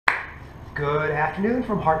Good afternoon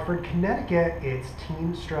from Hartford, Connecticut. It's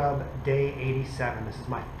TeamStrub Day 87. This is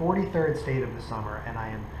my 43rd state of the summer, and I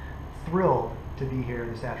am thrilled to be here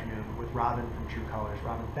this afternoon with Robin from True Colors.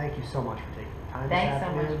 Robin, thank you so much for taking the time Thanks this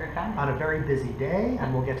afternoon. so much for coming. On a very busy day,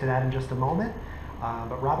 and we'll get to that in just a moment.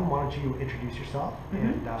 But Robin, why don't you introduce yourself?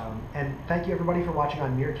 And thank you everybody for watching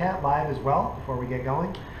on Meerkat Live as well before we get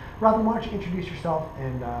going. Robin, why don't you introduce yourself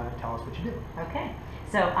and tell us what you do? Okay,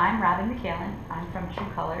 so I'm Robin McHaelen. I'm from True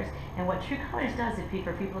Colors, and what True Colors does, if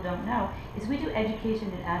people don't know, is we do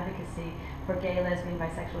education and advocacy for gay, lesbian,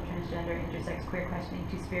 bisexual, transgender, intersex, queer questioning,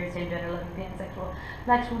 two-spirit, same-gender, loving, pansexual,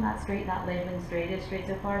 sexual, not straight, not labeling, straight is straight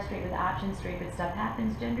so far, straight with options, straight but stuff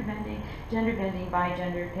happens, gender bending,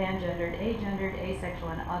 bi-gendered, pangendered, agendered, asexual,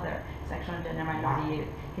 and other sexual and gender minority youth.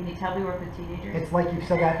 Can you tell we work with teenagers? It's like you've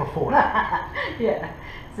said that before. Yeah.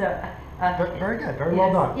 So very good, very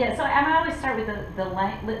well done. Yeah, so I always start with the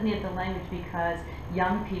litany of the language because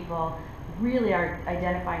young people really are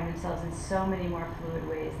identifying themselves in so many more fluid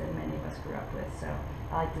ways than many of us grew up with. So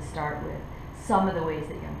I like to start with some of the ways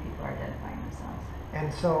that young people are identifying themselves.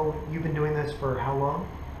 And so you've been doing this for how long?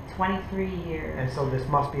 23 years. And so this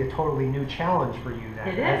must be a totally new challenge for you then.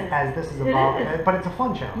 It is. As this is evolving, but it's a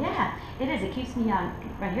fun challenge. Yeah, it is. It keeps me young.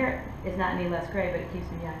 My hair is not any less gray, but it keeps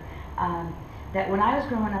me young. That when I was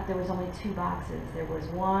growing up, there was only two boxes. There was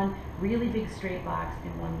one really big straight box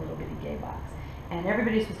and one little bitty gay box. And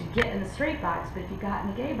everybody was supposed to get in the straight box, but if you got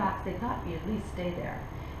in the gay box, they thought you'd at least stay there.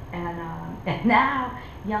 And now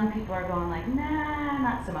young people are going like, nah,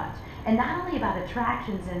 not so much. And not only about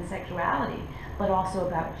attractions and sexuality, but also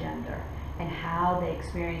about gender and how they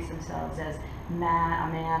experience themselves as a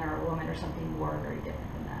man or a woman or something more very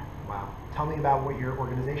different than that. Wow. Tell me about what your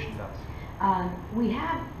organization does. We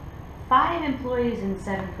have 5 employees in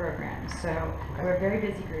 7 programs, so we're a very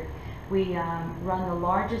busy group. We run the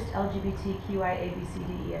largest LGBTQI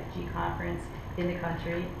ABCDEFG conference in the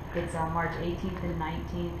country. It's March 18th and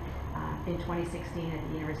 19th in 2016 at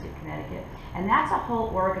the University of Connecticut. And that's a whole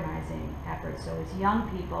organizing effort. So it's young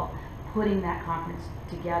people putting that conference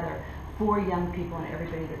together for young people and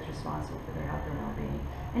everybody that's responsible for their health and well-being.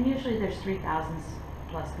 And usually there's 3,000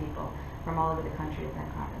 plus people from all over the country at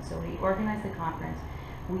that conference. So we organize the conference.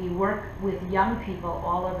 We work with young people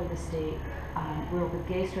all over the state. We work with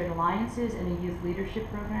Gay Straight Alliances and a youth leadership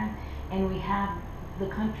program, and we have the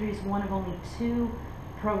country's one of only 2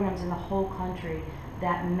 programs in the whole country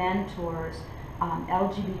that mentors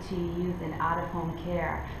LGBT youth in out-of-home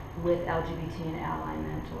care with LGBT and ally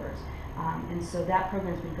mentors. And so that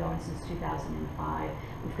program's been going since 2005.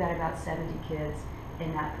 We've got about 70 kids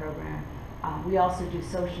in that program. We also do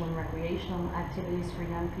social and recreational activities for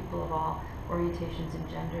young people of all orientations and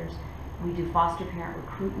genders. We do foster parent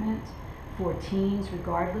recruitment for teens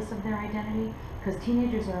regardless of their identity, because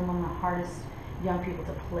teenagers are among the hardest young people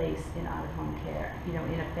to place in out-of-home care,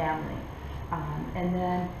 in a family. And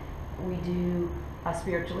then we do a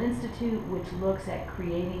spiritual institute which looks at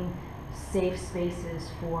creating safe spaces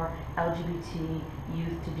for LGBT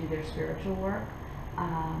youth to do their spiritual work.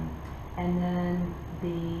 And then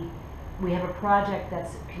we have a project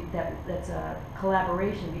that's a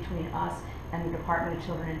collaboration between us and the Department of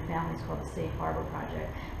Children and Families called the Safe Harbor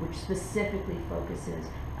Project, which specifically focuses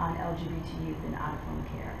on LGBT youth in out-of-home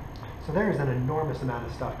care. So there's an enormous amount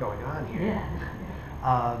of stuff going on here.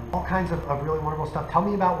 Yeah. All kinds of really wonderful stuff. Tell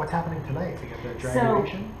me about what's happening tonight to get the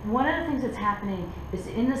graduation. So one of the things that's happening is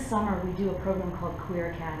in the summer we do a program called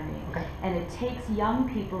Queer Academy. Okay. And it takes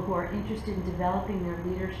young people who are interested in developing their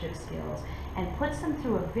leadership skills and puts them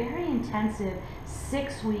through a very intensive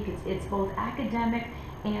 6-week, it's both academic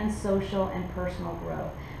and social and personal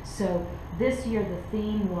growth. So this year the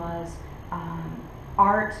theme was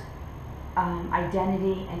art,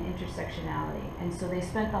 identity, and intersectionality. And so they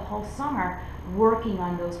spent the whole summer working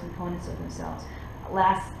on those components of themselves.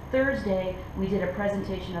 Last Thursday, we did a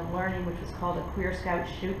presentation of learning, which was called a Queer Scout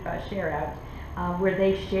Share Out, where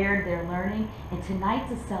they shared their learning. And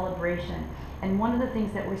tonight's a celebration. And one of the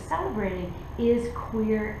things that we're celebrating is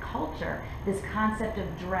queer culture, this concept of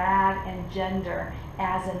drag and gender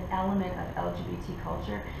as an element of LGBT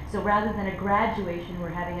culture. So rather than a graduation, we're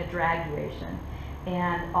having a draguation.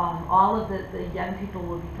 And all of the young people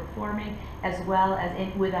will be performing, as well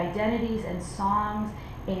as with identities and songs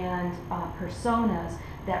and personas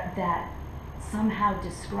that somehow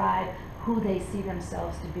describe who they see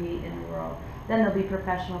themselves to be in the world. Then there'll be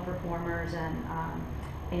professional performers,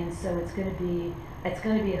 and so it's going to be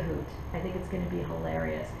a hoot. I think it's going to be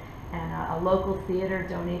hilarious. And a local theater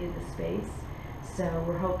donated the space, so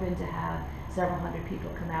we're hoping to have several hundred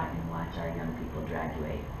people come out and watch our young people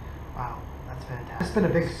graduate. Wow. That's fantastic. It's been a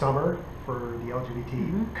big summer for the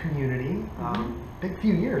LGBT community, big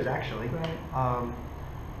few years actually. Right.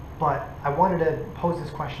 But I wanted to pose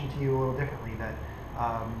this question to you a little differently. That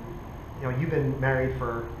you know, you've been married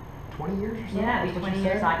for 20 years or so. Yeah, That's what 20 you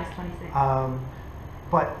years, said? August 26th.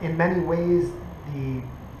 But in many ways, the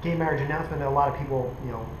gay marriage announcement, a lot of people,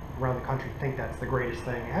 you know, around the country think that's the greatest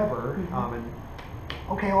thing ever. And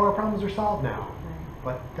okay, all our problems are solved now.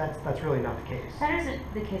 But that's really not the case. That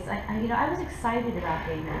isn't the case. I was excited about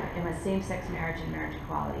gay marriage and same-sex marriage and marriage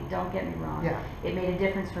equality. Don't get me wrong. Yeah. It made a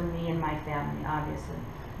difference for me and my family, obviously.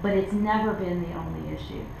 But it's never been the only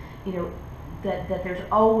issue. You know, that there's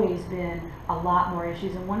always been a lot more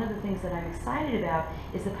issues. And one of the things that I'm excited about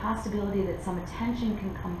is the possibility that some attention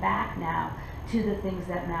can come back now to the things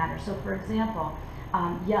that matter. So, for example,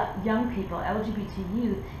 young people, LGBT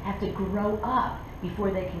youth, have to grow up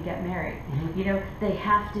before they can get married. You know, they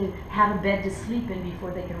have to have a bed to sleep in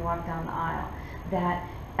before they can walk down the aisle. That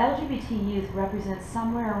LGBT youth represents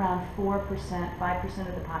somewhere around 4%, 5%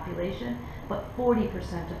 of the population, but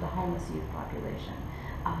 40% of the homeless youth population.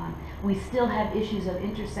 We still have issues of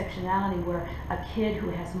intersectionality where a kid who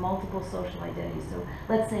has multiple social identities, so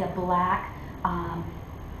let's say a black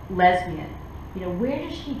lesbian, you know, where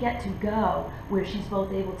does she get to go where she's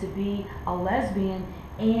both able to be a lesbian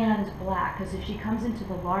and black? Because if she comes into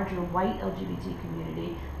the larger white LGBT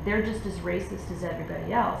community, they're just as racist as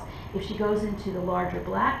everybody else. If she goes into the larger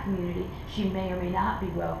black community, she may or may not be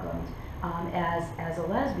welcomed as a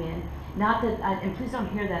lesbian. Not that, and please don't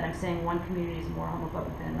hear that I'm saying one community is more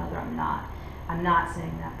homophobic than another. I'm not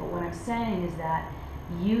saying that. But what I'm saying is that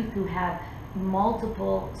youth who have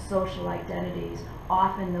multiple social identities,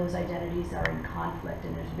 often those identities are in conflict,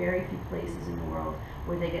 and there's very few places in the world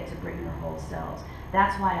where they get to bring their whole selves.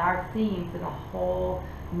 That's why our theme for the whole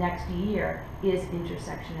next year is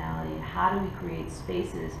intersectionality, and how do we create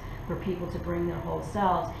spaces for people to bring their whole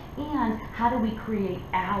selves, and how do we create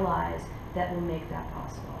allies that will make that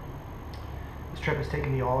possible. This trip has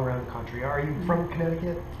taken you all around the country. Are you from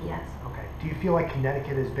Connecticut? Yes. Okay. Do you feel like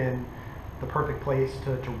Connecticut has been the perfect place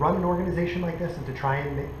to run an organization like this and to try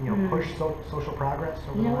and push social progress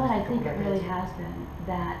over You know the what, last I think it couple really decades? has been.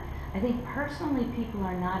 That I think personally people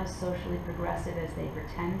are not as socially progressive as they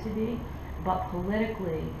pretend to be, but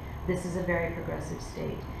politically this is a very progressive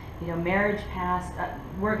state. You know, marriage passed,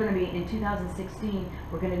 we're going to be, in 2016,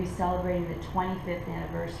 we're going to be celebrating the 25th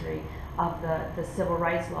anniversary of the civil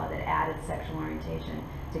rights law that added sexual orientation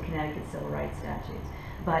to Connecticut civil rights statutes.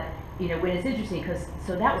 But, you know, when it's interesting, because,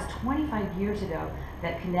 so that was 25 years ago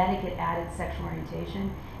that Connecticut added sexual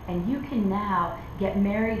orientation, and you can now get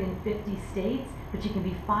married in 50 states, but you can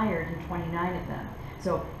be fired in 29 of them.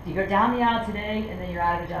 So you go down the aisle today, and then you're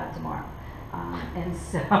out of a job tomorrow. And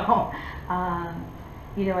so,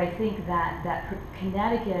 you know, I think that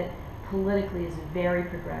Connecticut politically is very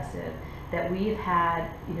progressive. That we have had,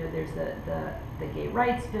 you know, there's the gay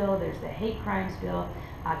rights bill, there's the hate crimes bill.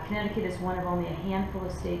 Connecticut is one of only a handful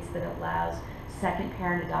of states that allows second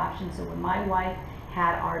parent adoption. So when my wife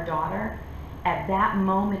had our daughter, at that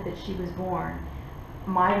moment that she was born,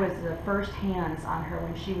 I was the first hands on her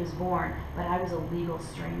when she was born, but I was a legal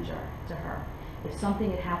stranger to her. If something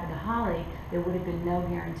had happened to Holly, there would have been no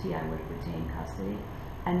guarantee I would have retained custody.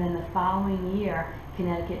 And then the following year,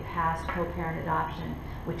 Connecticut passed co-parent adoption,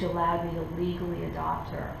 which allowed me to legally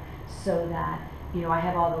adopt her, so that, you know, I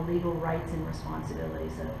have all the legal rights and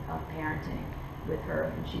responsibilities of parenting with her,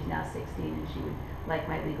 and she's now 16, and she would like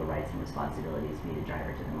my legal rights and responsibilities be to drive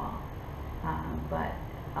her to the mall. But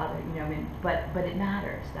other, you know, I mean, but it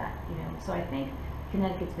matters that, you know. So I think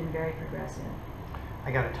Connecticut's been very progressive.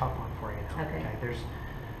 I got a tough one for you now. Okay. There's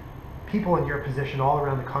people in your position all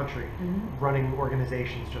around the country running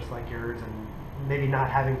organizations just like yours, and maybe not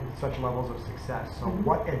having such levels of success. So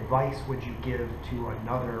what advice would you give to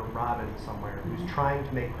another Robin somewhere who's trying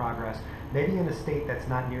to make progress, maybe in a state that's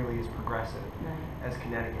not nearly as progressive as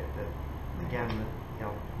Connecticut? That, again, you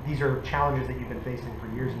know, these are challenges that you've been facing for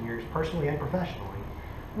years and years, personally and professionally.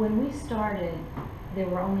 When we started, there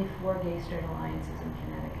were only 4 gay-straight alliances in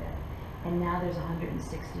Connecticut, and now there's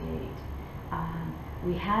 168.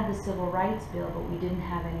 We had the civil rights bill, but we didn't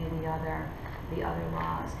have any of the other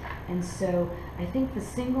laws. And so I think the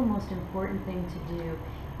single most important thing to do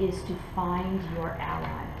is to find your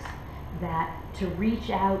allies, that to reach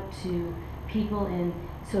out to people in,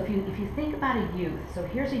 so if you think about a youth, so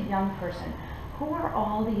here's a young person, who are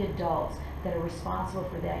all the adults that are responsible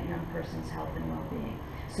for that young person's health and well-being?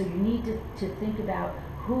 So you need to think about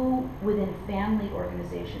who within family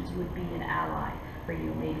organizations would be an ally for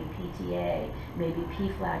you, maybe PTA, maybe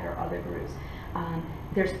PFLAG or other groups.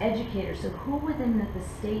 There's educators, so who within the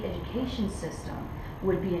state education system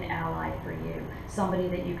would be an ally for you, somebody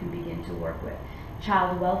that you can begin to work with.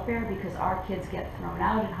 Child welfare, because our kids get thrown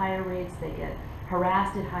out at higher rates, they get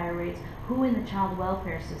harassed at higher rates. Who in the child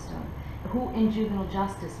welfare system, who in juvenile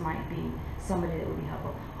justice might be somebody that would be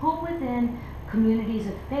helpful? Who within communities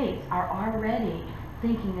of faith are already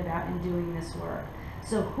thinking about and doing this work?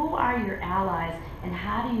 So who are your allies, and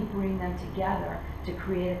how do you bring them together to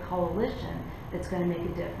create a coalition that's going to make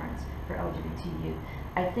a difference for LGBT youth?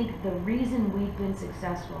 I think the reason we've been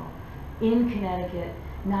successful in Connecticut,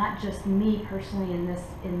 not just me personally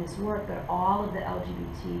in this work, but all of the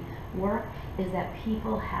LGBT work, is that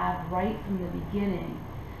people have right from the beginning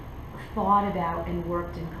thought about and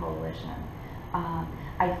worked in coalition.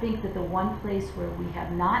 I think that the one place where we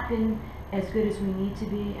have not been as good as we need to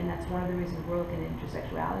be, and that's one of the reasons we're looking at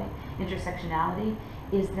intersectionality,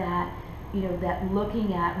 is that, you know, that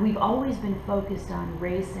looking at, we've always been focused on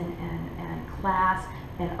race and class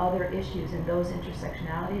and other issues and those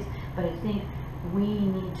intersectionalities, but I think we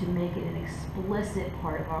need to make it an explicit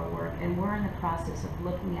part of our work, and we're in the process of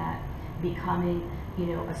looking at becoming, you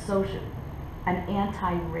know, an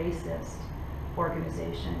anti-racist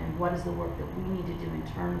organization, and what is the work that we need to do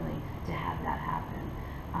internally to have that happen.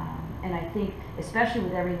 And I think, especially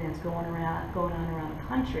with everything that's going on around the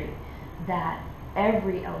country, that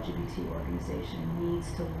every LGBT organization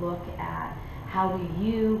needs to look at how do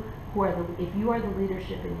you, if you are the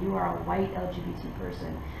leadership and you are a white LGBT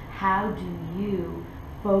person, how do you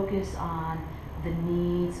focus on the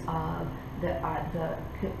needs of the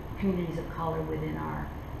communities of color within our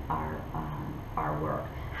work?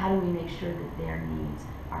 How do we make sure that their needs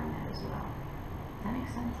are met as well? Does that make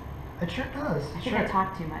sense? It sure does. I think I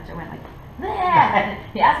talked too much. I went like, bleh.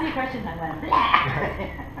 He asked me a question, I went, bleh.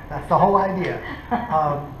 That's the whole idea.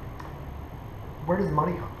 Where does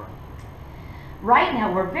money come from? Right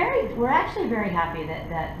now, we're actually very happy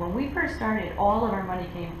that when we first started, all of our money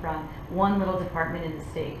came from one little department in the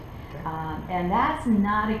state. Okay. And that's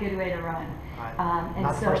not a good way to run.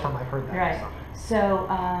 Not the first time I've heard that. Right. So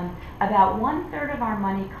about 1/3 of our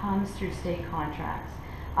money comes through state contracts.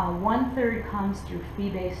 1/3 comes through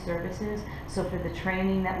fee-based services, so for the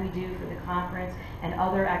training that we do for the conference and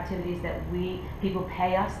other activities that people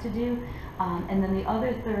pay us to do, and then the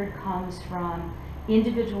other third comes from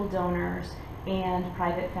individual donors and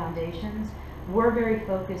private foundations. We're very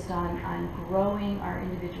focused on growing our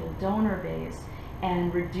individual donor base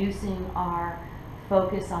and reducing our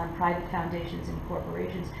focus on private foundations and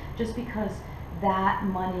corporations, just because that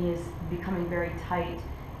money is becoming very tight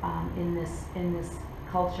in this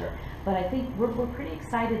culture. But I think we're pretty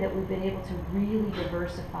excited that we've been able to really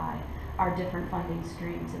diversify our different funding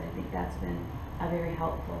streams, and I think that's been a very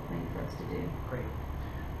helpful thing for us to do. Great.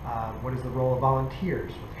 What is the role of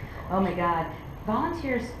volunteers with True Colors? Oh my God,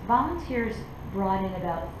 volunteers brought in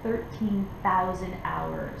about 13,000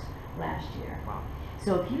 hours last year. Wow.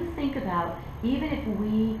 So if you think about, even if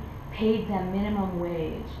we paid them minimum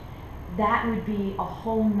wage, that would be a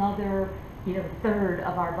whole nother, you know, third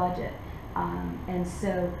of our budget. And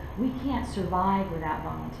so we can't survive without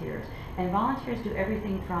volunteers. And volunteers do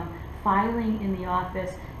everything from filing in the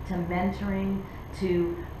office to mentoring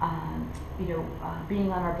to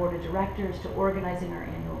being on our board of directors, to organizing our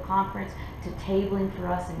annual conference, to tabling for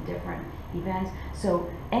us in different events. So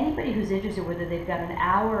anybody who's interested, whether they've got an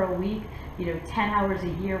hour a week, 10 hours a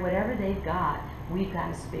year, whatever they've got, we've got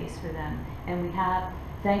a space for them. And we have,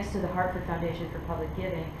 thanks to the Hartford Foundation for Public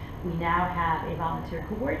Giving, we now have a volunteer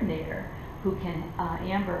coordinator who can,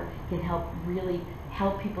 Amber, can really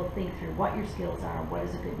help people think through what your skills are, what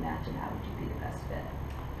is a good match, and how would you be the best fit.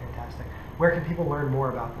 Fantastic. Where can people learn more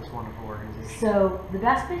about this wonderful organization? So the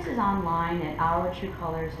best place is online at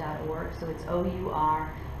ourtruecolors.org. So it's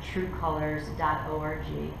OUR-truecolors.org.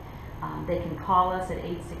 They can call us at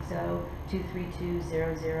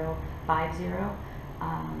 860-232-0050.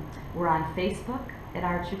 We're on Facebook at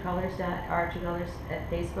Our True Colors at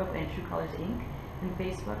Facebook, and True Colors Inc. in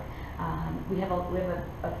Facebook. We have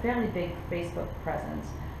a fairly big Facebook presence.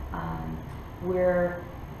 We're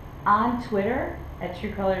on Twitter at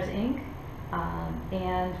True Colors Inc.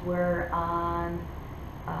 And we're on,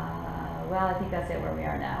 well, I think that's it where we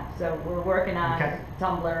are now. So we're working on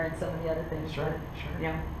Tumblr and some of the other things. Sure.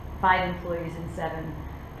 5 employees in 7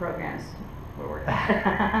 programs we're working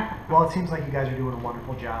on. Well, it seems like you guys are doing a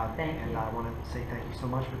wonderful job. Thank you. And I want to say thank you so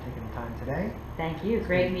much for taking the time today. Thank you.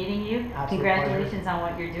 Great meeting you. Congratulations on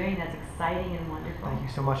what you're doing. That's exciting and wonderful. Thank you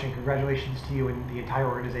so much, and congratulations to you and the entire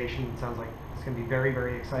organization. It sounds like it's going to be very,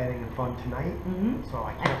 very exciting and fun tonight. Mm-hmm. So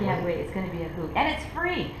I can't wait. It's going to be a hoot. And it's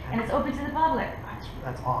free. And it's open to the public.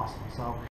 That's awesome. So